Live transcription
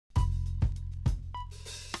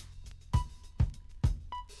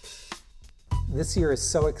This year is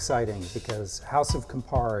so exciting because House of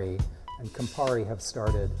Campari and Campari have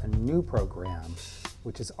started a new program,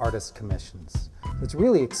 which is artist commissions. It's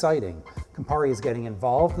really exciting. Campari is getting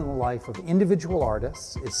involved in the life of individual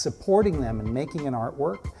artists, is supporting them in making an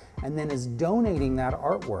artwork, and then is donating that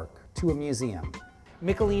artwork to a museum.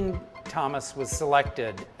 Mickalene Thomas was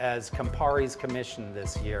selected as Campari's commission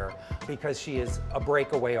this year because she is a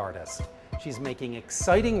breakaway artist. She's making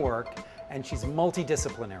exciting work and she's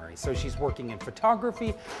multidisciplinary. So she's working in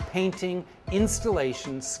photography, painting,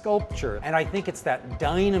 installation, sculpture. And I think it's that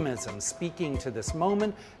dynamism speaking to this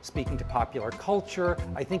moment, speaking to popular culture.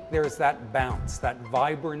 I think there's that bounce, that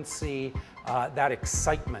vibrancy, that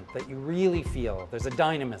excitement that you really feel. There's a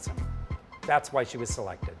dynamism. That's why she was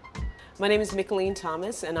selected. My name is Mickalene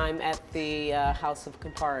Thomas and I'm at the House of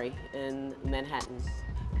Campari in Manhattan.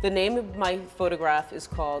 The name of my photograph is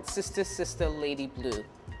called Sister, Sister, Lady Blue.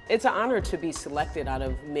 It's an honor to be selected out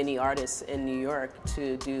of many artists in New York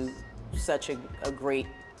to do such a great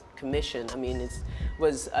commission. I mean, it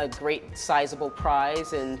was a great sizable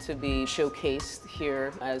prize, and to be showcased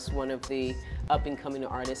here as one of the up-and-coming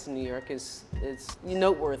artists in New York is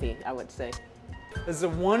noteworthy, I would say. This is a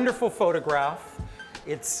wonderful photograph.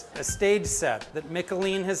 It's a stage set that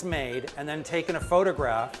Mickalene has made and then taken a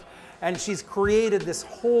photograph, and she's created this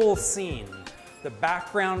whole scene. The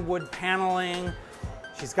background wood paneling,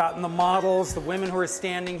 she's gotten the models, the women who are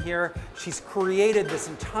standing here. She's created this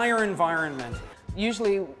entire environment.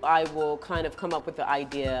 Usually I will kind of come up with the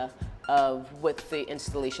idea of what the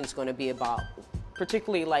installation is going to be about,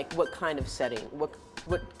 particularly like what kind of setting, what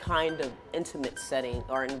kind of intimate setting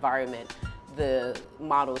or environment the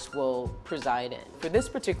models will preside in. For this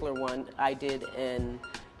particular one, I did in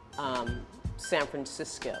San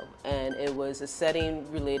Francisco, and it was a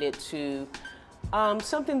setting related to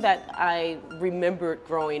something that I remembered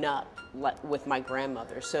growing up with my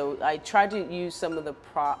grandmother. So I tried to use some of the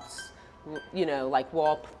props, you know, like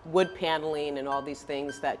wood paneling and all these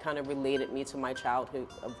things that kind of related me to my childhood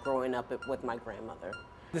of growing up with my grandmother.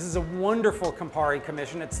 This is a wonderful Campari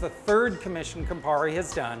commission. It's the third commission Campari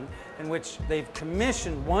has done in which they've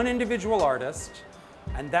commissioned one individual artist,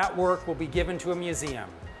 and that work will be given to a museum.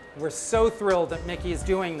 We're so thrilled that Mickey is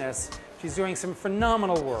doing this. She's doing some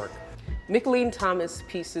phenomenal work. Mickalene Thomas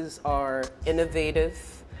pieces are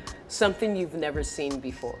innovative, something you've never seen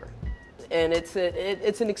before. And it's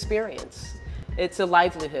an experience. It's a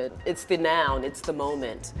livelihood. It's the noun, it's the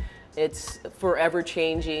moment. It's forever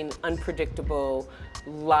changing, unpredictable,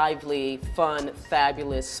 lively, fun,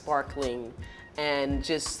 fabulous, sparkling, and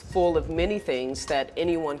just full of many things that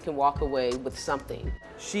anyone can walk away with something.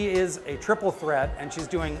 She is a triple threat and she's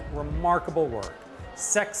doing remarkable work.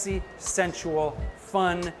 Sexy, sensual,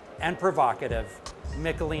 fun, and provocative.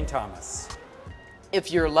 Mickalene Thomas.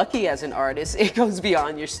 If you're lucky as an artist, it goes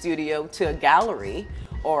beyond your studio to a gallery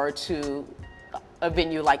or to a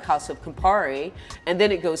venue like House of Campari, and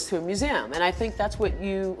then it goes to a museum. And I think that's what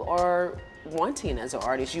you are wanting as an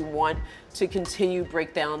artist. You want to continue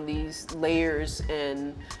break down these layers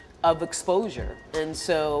of exposure. And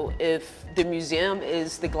so if the museum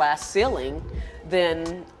is the glass ceiling,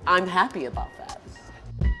 then I'm happy about that.